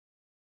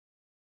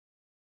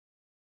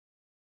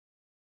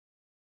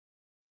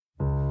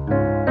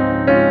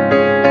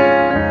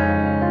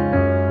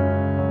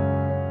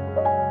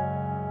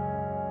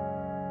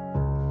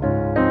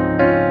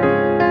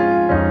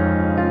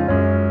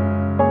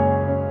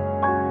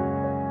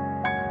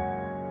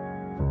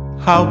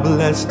How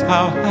blessed,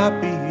 how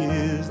happy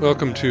is.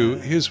 Welcome to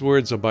His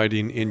Words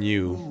Abiding in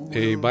You,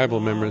 a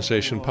Bible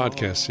memorization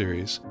podcast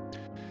series.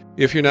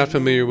 If you're not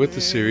familiar with the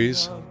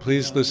series,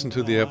 please listen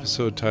to the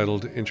episode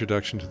titled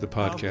Introduction to the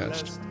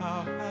Podcast.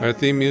 Our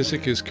theme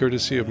music is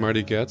courtesy of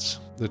Marty Goetz.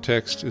 The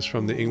text is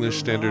from the English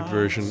Standard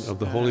Version of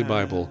the Holy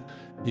Bible,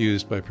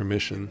 used by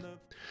permission.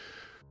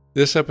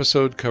 This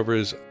episode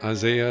covers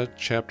Isaiah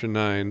chapter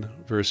 9,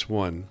 verse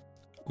 1.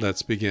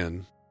 Let's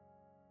begin.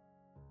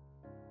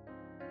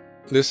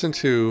 Listen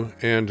to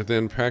and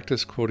then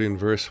practice quoting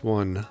verse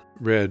 1,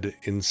 read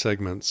in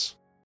segments.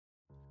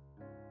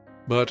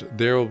 But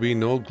there will be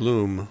no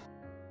gloom.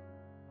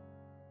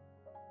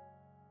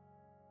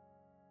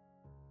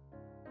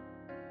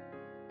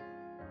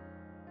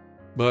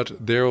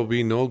 But there will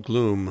be no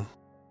gloom.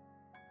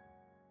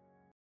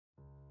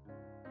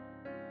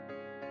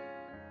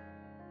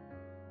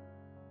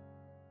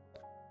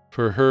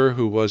 For her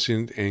who was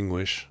in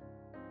anguish.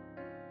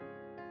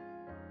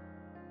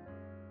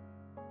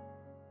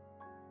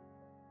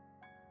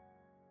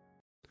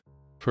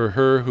 For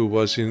her who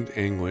was in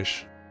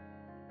anguish.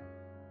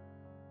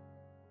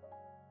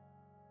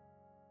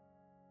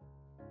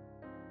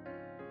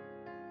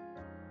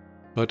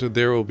 But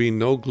there will be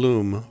no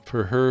gloom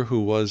for her who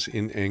was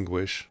in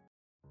anguish.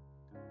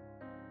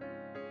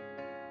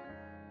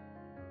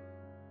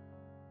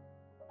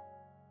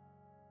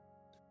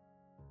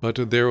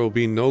 But there will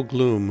be no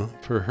gloom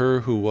for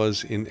her who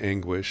was in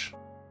anguish.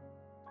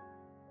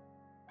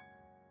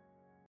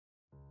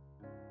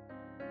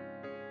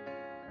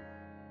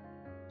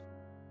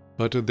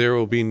 But there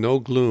will be no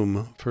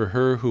gloom for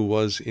her who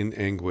was in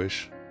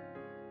anguish.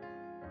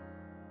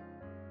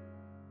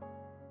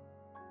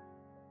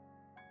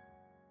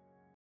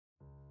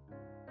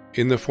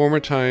 In the former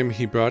time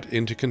he brought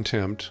into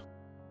contempt.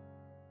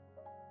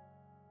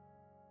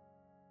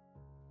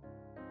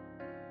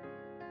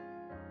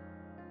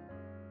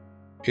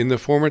 In the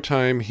former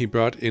time he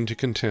brought into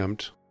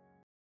contempt.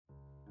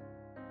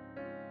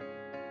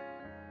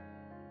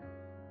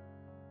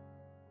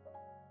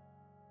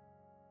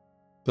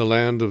 The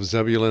land of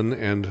Zebulun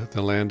and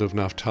the land of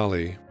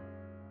Naphtali.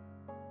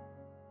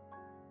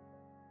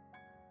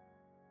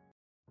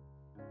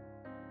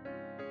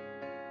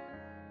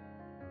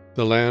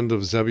 The land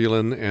of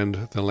Zebulun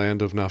and the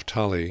land of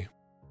Naphtali.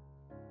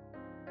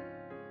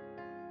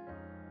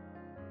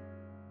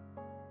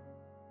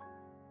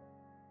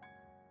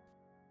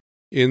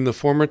 In the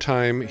former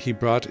time he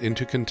brought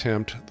into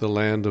contempt the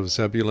land of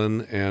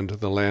Zebulun and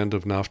the land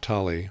of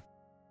Naphtali.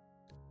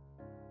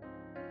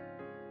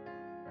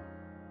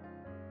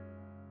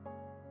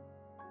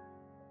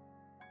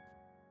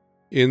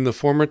 In the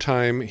former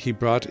time he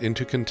brought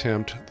into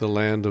contempt the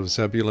land of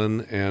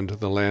Zebulun and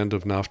the land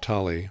of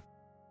Naphtali.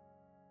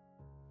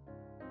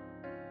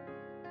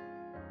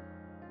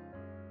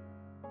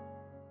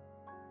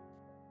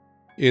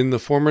 In the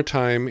former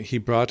time he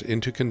brought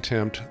into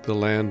contempt the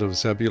land of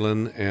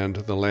Zebulun and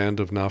the land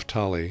of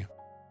Naphtali.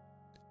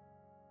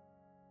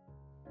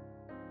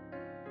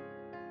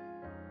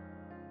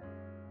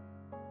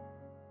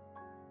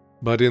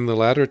 But in the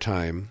latter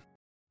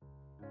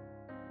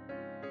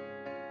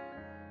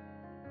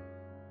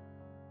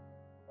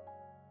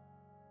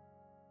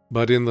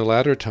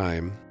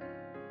time,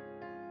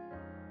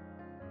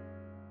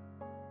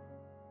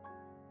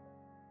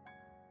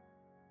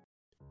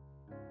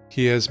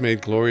 he has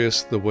made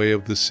glorious the way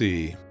of the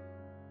sea.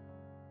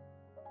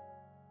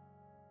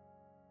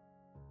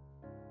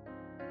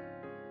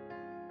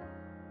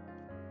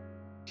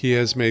 He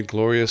has made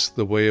glorious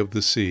the way of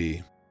the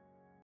sea.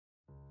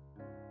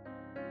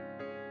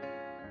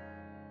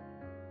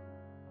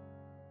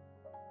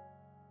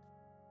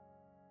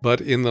 But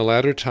in the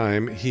latter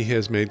time he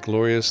has made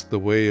glorious the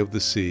way of the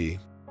sea.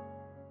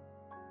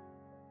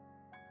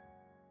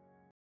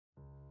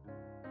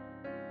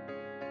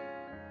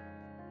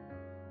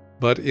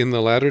 But in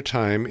the latter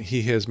time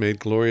he has made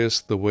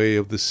glorious the way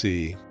of the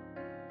sea.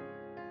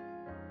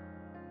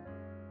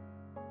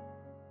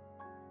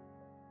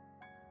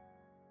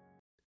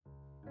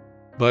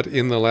 But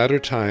in the latter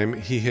time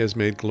he has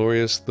made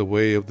glorious the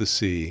way of the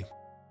sea.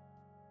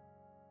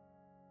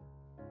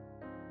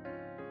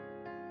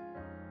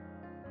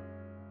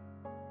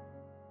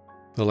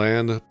 The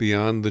land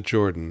beyond the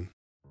Jordan.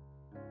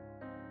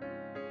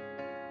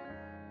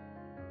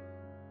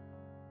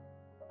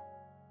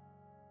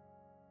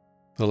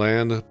 The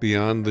land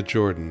beyond the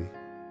Jordan.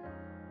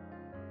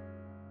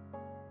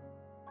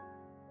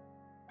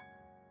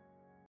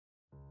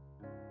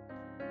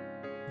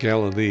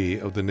 Galilee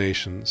of the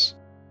nations.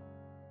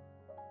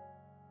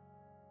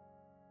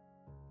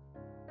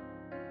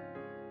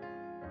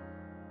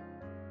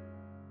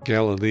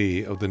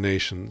 Galilee of the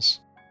nations.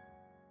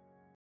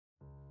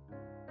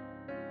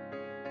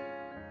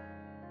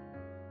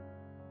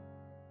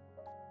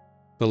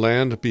 The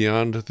land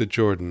beyond the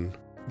Jordan,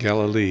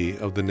 Galilee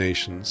of the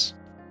nations.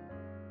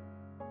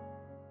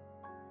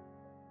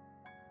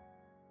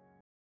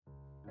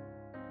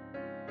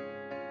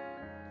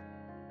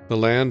 The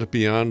land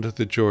beyond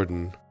the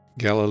Jordan,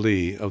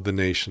 Galilee of the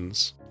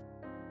nations.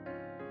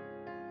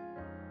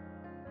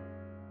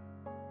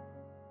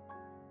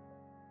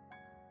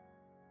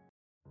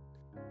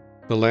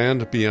 the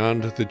land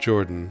beyond the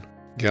Jordan,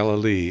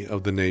 Galilee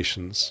of the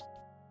nations.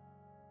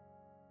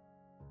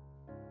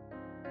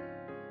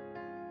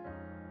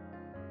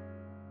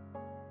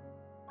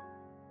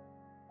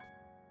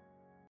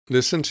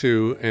 Listen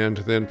to and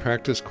then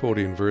practice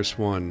quoting verse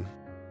 1.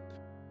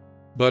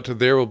 But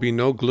there will be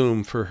no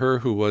gloom for her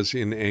who was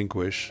in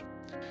anguish.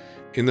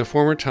 In the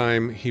former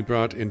time he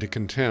brought into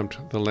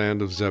contempt the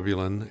land of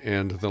Zebulun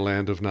and the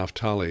land of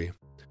Naphtali.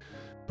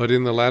 But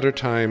in the latter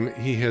time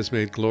he has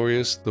made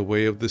glorious the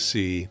way of the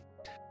sea,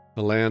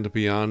 the land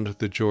beyond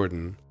the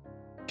Jordan,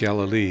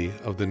 Galilee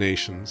of the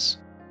nations.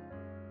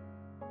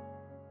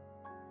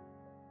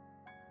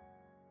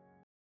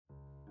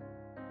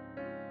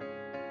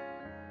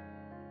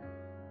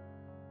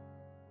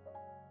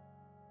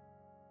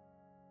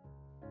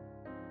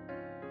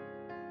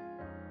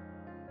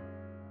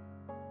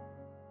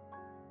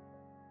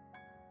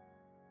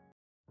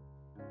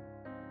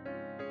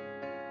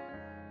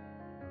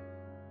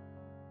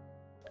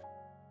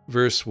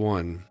 Verse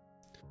 1.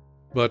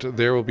 But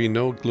there will be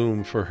no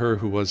gloom for her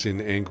who was in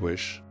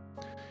anguish.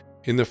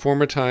 In the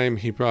former time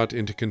he brought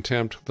into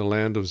contempt the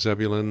land of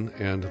Zebulun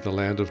and the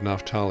land of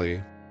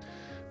Naphtali.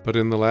 But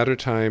in the latter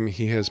time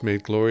he has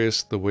made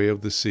glorious the way of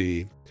the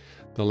sea,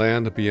 the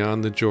land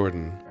beyond the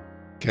Jordan,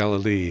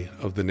 Galilee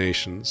of the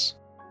nations.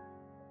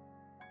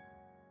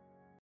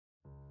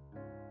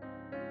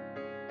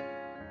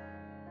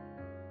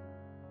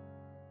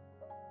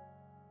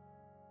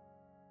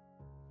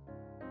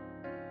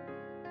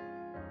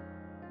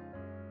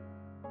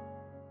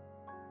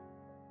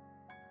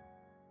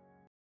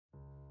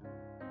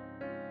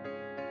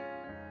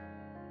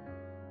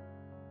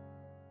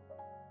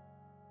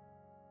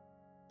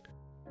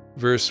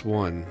 Verse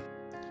 1.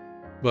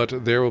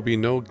 But there will be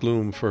no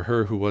gloom for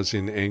her who was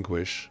in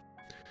anguish.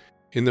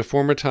 In the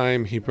former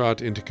time he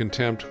brought into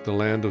contempt the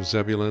land of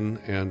Zebulun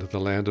and the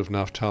land of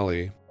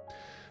Naphtali.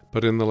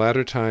 But in the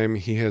latter time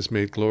he has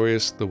made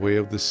glorious the way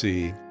of the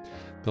sea,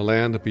 the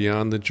land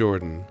beyond the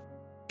Jordan,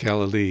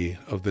 Galilee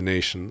of the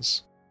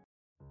nations.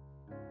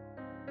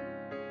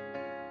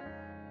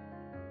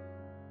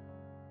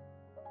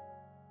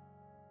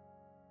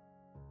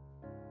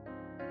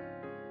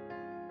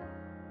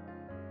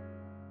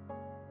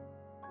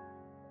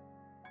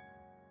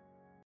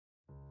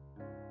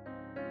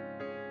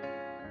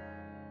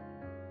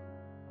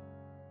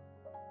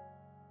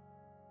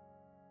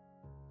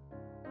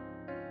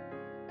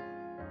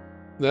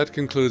 That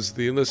concludes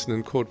the listen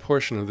and quote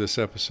portion of this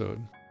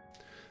episode.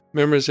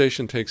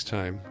 Memorization takes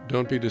time.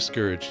 Don't be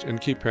discouraged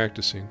and keep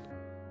practicing.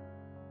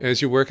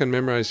 As you work on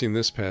memorizing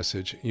this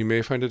passage, you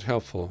may find it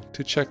helpful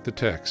to check the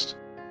text.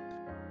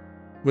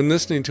 When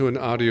listening to an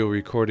audio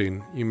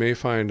recording, you may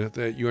find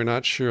that you are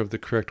not sure of the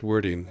correct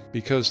wording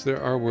because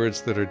there are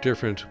words that are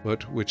different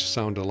but which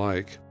sound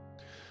alike.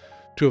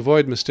 To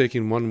avoid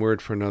mistaking one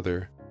word for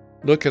another,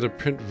 look at a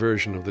print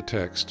version of the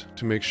text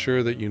to make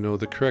sure that you know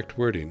the correct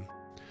wording.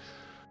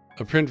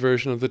 A print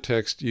version of the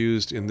text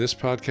used in this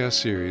podcast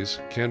series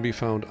can be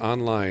found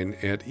online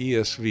at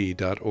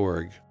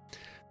esv.org.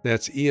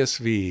 That's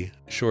ESV,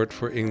 short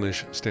for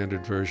English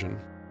Standard Version.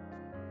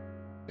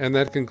 And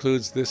that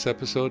concludes this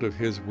episode of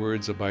His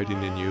Words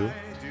Abiding in You.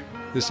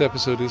 This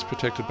episode is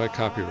protected by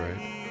copyright.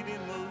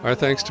 Our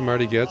thanks to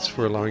Marty Goetz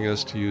for allowing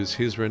us to use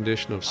his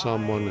rendition of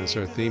Psalm 1 as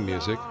our theme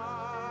music.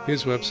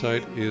 His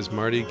website is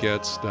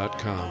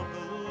martygoetz.com.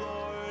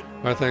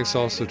 Our thanks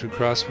also to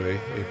Crossway,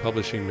 a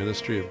publishing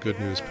ministry of Good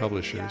News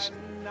Publishers,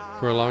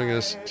 for allowing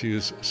us to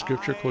use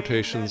scripture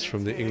quotations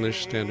from the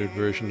English Standard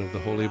Version of the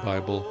Holy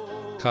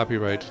Bible,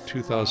 copyright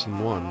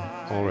 2001,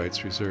 all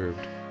rights reserved.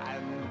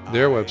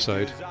 Their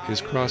website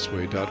is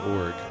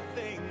crossway.org.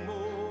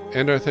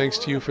 And our thanks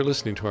to you for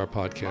listening to our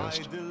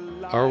podcast.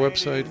 Our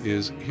website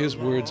is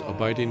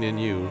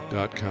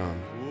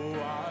hiswordsabidinginyou.com.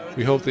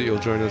 We hope that you'll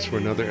join us for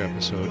another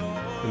episode.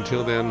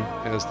 Until then,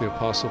 as the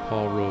Apostle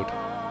Paul wrote,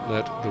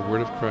 let the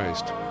word of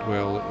Christ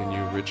dwell in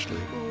you richly.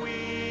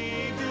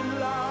 We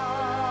delight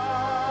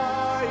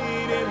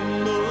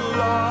in the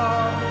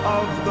law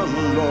of the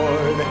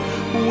Lord.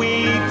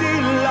 We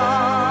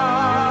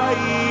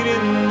delight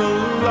in the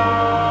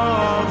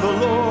law of the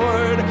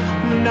Lord.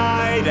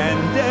 Night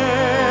and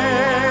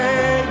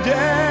day,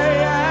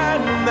 day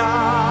and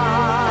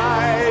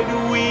night.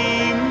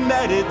 We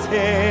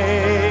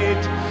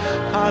meditate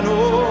on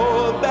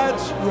all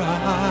that's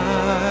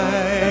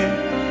right.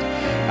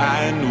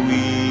 And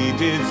we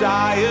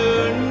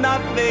desire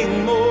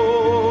nothing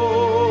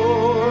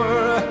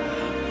more.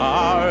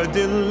 Our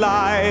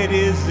delight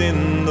is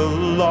in the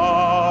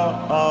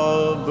law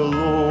of the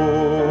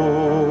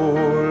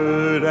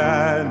Lord,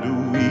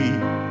 and we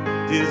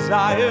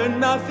desire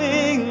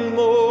nothing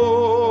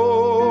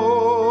more.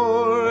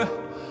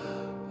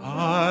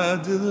 Our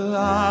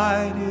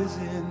delight